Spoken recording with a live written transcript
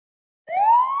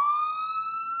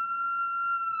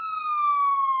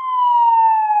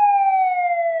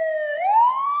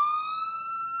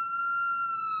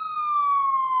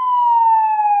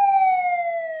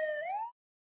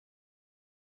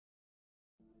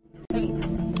Starting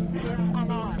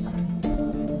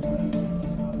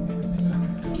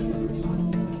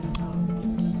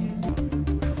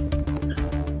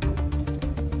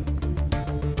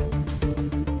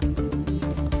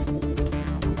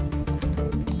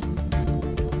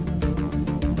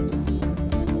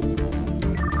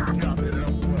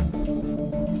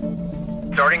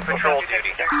patrol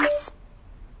duty.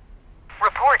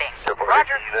 Reporting.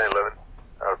 Roger. 11.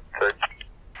 Outside.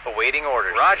 Awaiting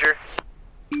orders. Roger.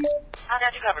 How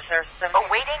got you covered, sir?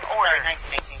 Awaiting orders.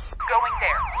 1918. Going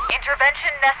there.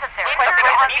 Intervention necessary. Requesting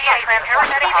immediate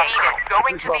transport needed.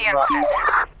 Going to the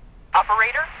incident.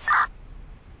 Operator?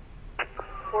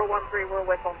 413, we're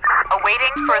with them.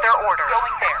 Awaiting further orders.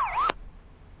 Going there.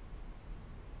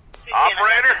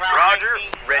 Operator, Roger.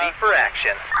 Ready for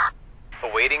action.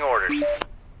 Awaiting orders.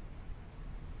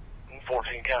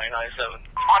 14 County 97.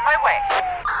 On my way.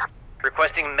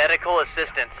 Requesting medical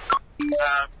assistance.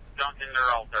 Duncan,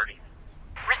 they're all 30.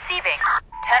 Receiving.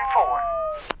 10-4.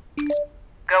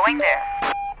 Going there.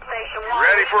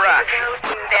 Ready for action.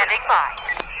 Standing by.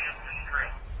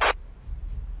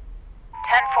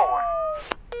 10-4.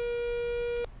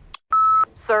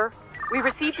 Sir, we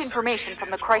received information from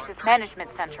the Crisis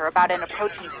Management Center about an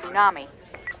approaching tsunami.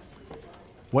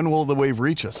 When will the wave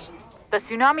reach us? The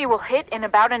tsunami will hit in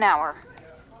about an hour.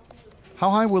 How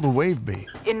high will the wave be?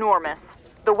 Enormous.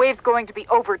 The wave's going to be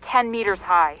over 10 meters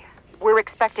high. We're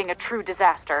expecting a true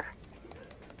disaster.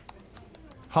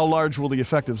 How large will the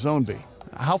effective zone be?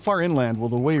 How far inland will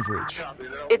the wave reach?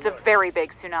 It's a very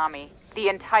big tsunami. The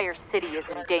entire city is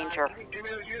in danger.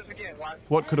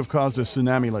 What could have caused a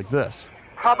tsunami like this?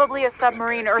 Probably a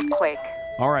submarine earthquake.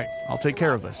 All right, I'll take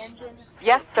care of this.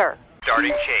 Yes, sir.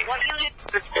 Starting chase.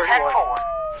 10-4.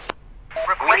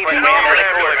 We need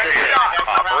medical assistance.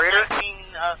 Operator.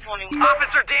 21.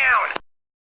 Officer down.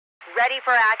 Ready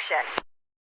for action.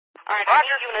 Alright,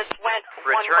 Roger. units went.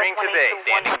 Returning to base.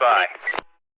 Standing by.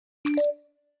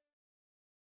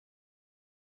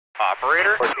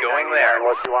 Operator, going there.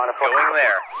 Going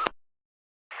there.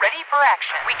 Ready for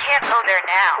action. We can't go there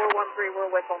now. 413, we're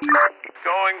with them.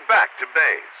 Going back to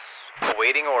base.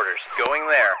 Awaiting orders. Going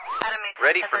there.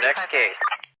 Ready for next case.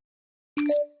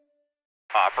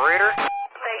 Operator.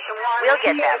 We'll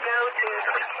get them.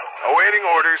 Awaiting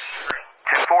orders.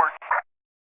 10-4.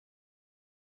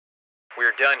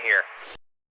 We're done here.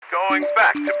 Going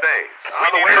back to base.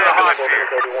 On the way to the hospital.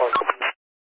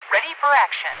 Ready for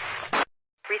action.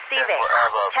 Receiving.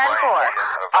 10-4.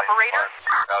 Operator?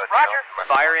 Roger.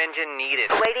 Fire engine needed.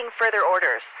 Awaiting further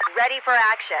orders. Ready for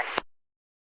action.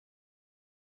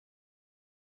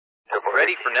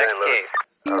 Ready for next case.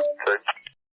 Outside.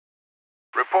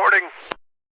 Reporting.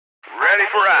 Ready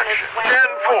for action. 10-4.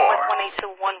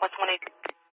 12821, 128.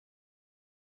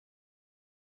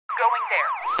 Going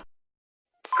there.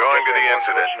 Going to the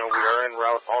incident. We are en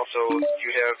route. Also,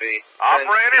 you have a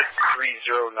Operator.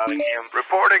 30 Nottingham.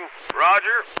 Reporting.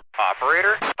 Roger.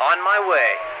 Operator. On my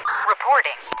way.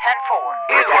 Reporting.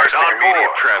 10-4. Requires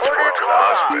immediate transport to the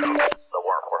hospital.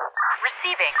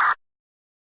 Receiving.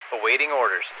 Awaiting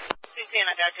orders. 210,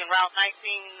 I got you en route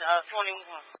 1921.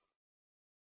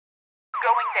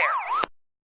 Going there.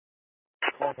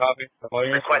 Copy.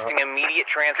 Requesting immediate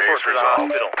transport to the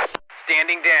hospital.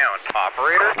 Standing down.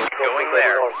 Operator. Going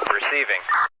there. Receiving.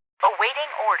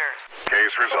 Awaiting orders.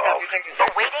 Case resolved.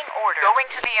 Awaiting orders. Going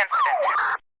to the incident.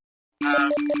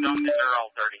 Duncan, they're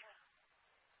all 30.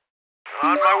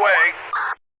 On my way.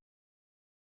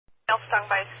 Stung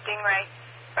by Stingray.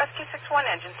 Rescue 61,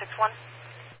 engine 61.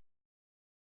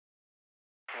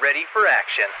 Ready for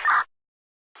action.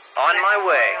 On my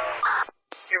way.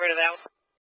 Get rid of that one.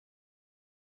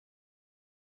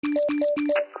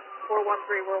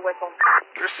 413, we're with them.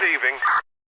 Receiving.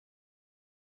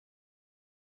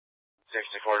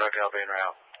 64, Duncan, I'll be en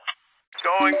route.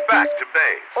 Going back to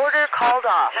base. Order called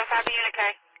off. 10-5, unit K.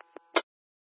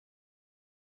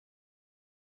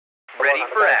 Ready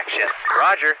for action.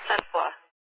 Roger. 10-4.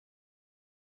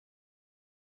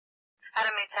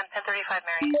 Adam 810, 1035,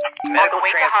 Mary. Medical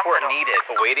Wait to transport hospital. needed.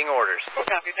 Awaiting orders.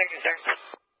 Copy, thank you, sir.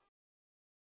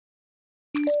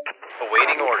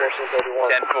 Awaiting orders.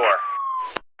 10-4.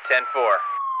 10-4.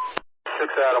 6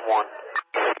 Adam 1.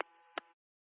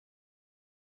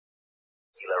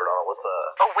 What's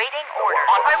up? Awaiting orders.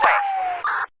 On my way.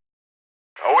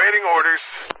 Awaiting orders.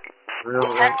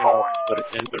 10-4.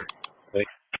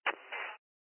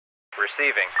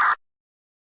 Receiving.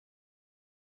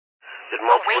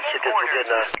 Awaiting orders.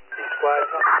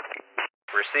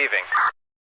 Receiving.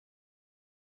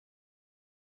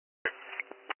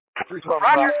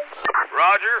 Roger.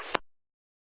 Roger.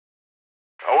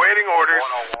 Awaiting orders.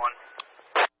 101.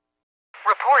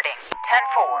 Reporting.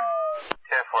 10-4.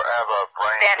 for Ava,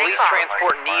 Brian. Standing Police by.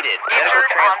 transport needed. Medical Injured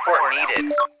on transport board. needed.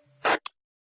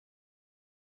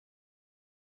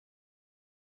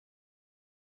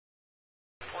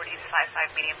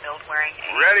 Medium build wearing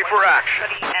a Ready for action.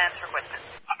 hoodie and her equipment.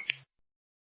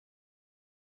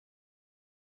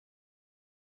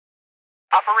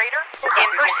 Operator, in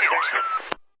pursuit.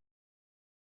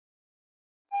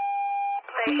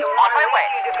 On my way.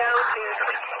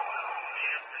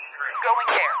 Going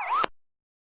there.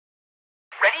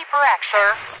 Ready for action.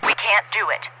 Sir, we can't do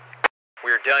it.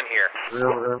 We're done here.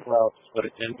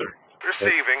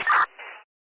 Receiving.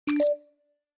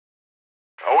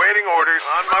 Awaiting orders.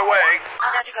 On my way.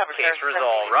 Case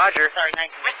resolved. Roger.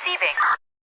 Receiving.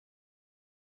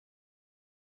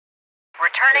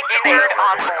 Returning injured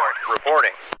on board.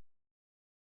 Reporting.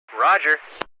 Roger.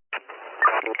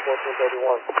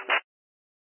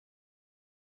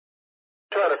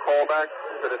 Try to call back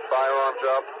to this firearm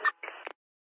job.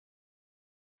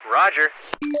 Roger.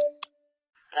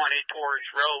 Pointed towards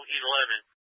row 11.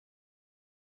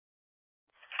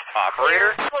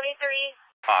 Operator. 23.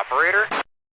 Operator.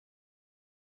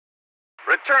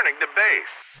 Returning to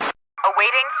base.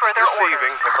 Awaiting further Receiving.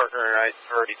 orders. My partner and I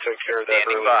already took care of that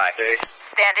Standing earlier by. today.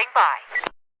 Standing by.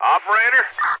 Operator.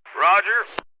 Roger.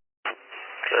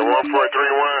 Okay, 1.31.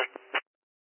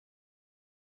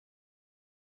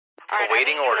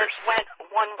 Awaiting orders. Went 1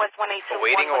 West 182.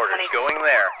 Awaiting orders. Going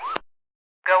there.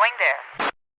 Going there.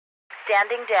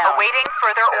 Standing down. Awaiting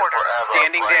further orders.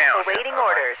 Standing down. Awaiting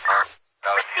orders.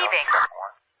 Receiving.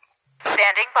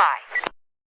 Standing by.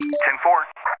 10-4.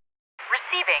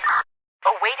 Receiving.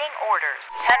 Awaiting orders.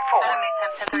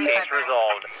 10-4. Case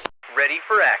resolved. Ready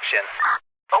for action.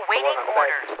 Awaiting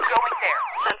orders. Going there.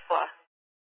 10-4.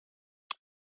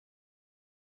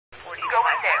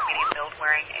 Going there. Medium build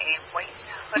wearing a white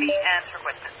hoodie and her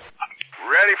equipment.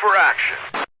 Ready for action.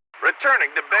 Returning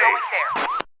to Going base. there.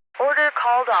 Order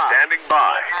called off. Standing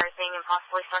by.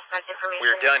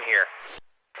 We're done here.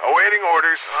 Awaiting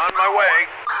orders. On my way.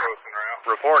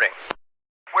 Reporting.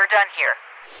 We're done here.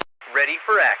 Ready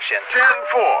for action.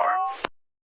 10-4.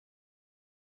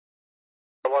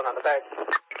 One on the back.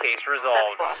 Case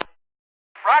resolved.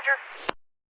 Roger.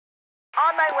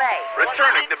 On my way.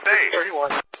 Returning to base.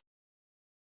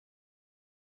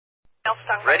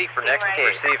 Ready for next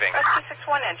case. Receiving. Rescue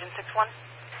 61, engine 61.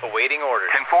 Awaiting orders.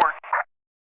 10-4.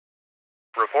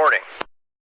 Reporting.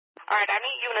 Alright, I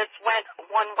need units. Went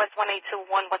 1 West 182,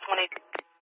 1 West 182.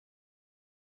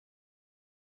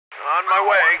 On my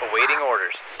way. Awaiting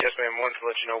orders. Yes, ma'am. Wanted to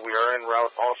let you know we are en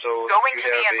route. Also, Going you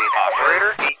to the have a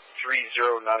Operator.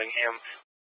 830 Nottingham.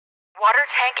 Water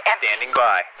tank empty. Standing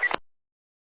by.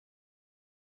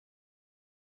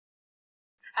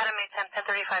 Adam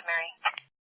 1035, Mary.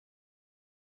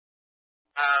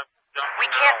 We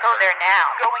can't go there now.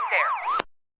 Going there.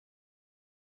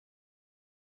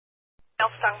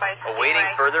 Stung by Awaiting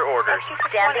further orders.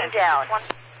 Standing down.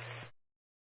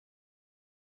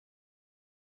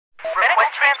 Medical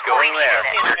transport Going there.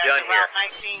 unit. We're done here.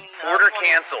 Order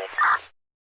canceled.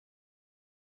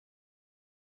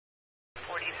 45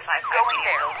 Going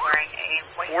there. wearing a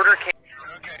white Order canceled.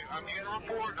 Okay, I'm getting a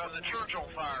report of the Churchill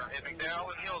fire in McDowell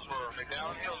and Hillsborough.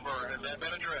 Has that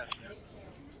been addressed?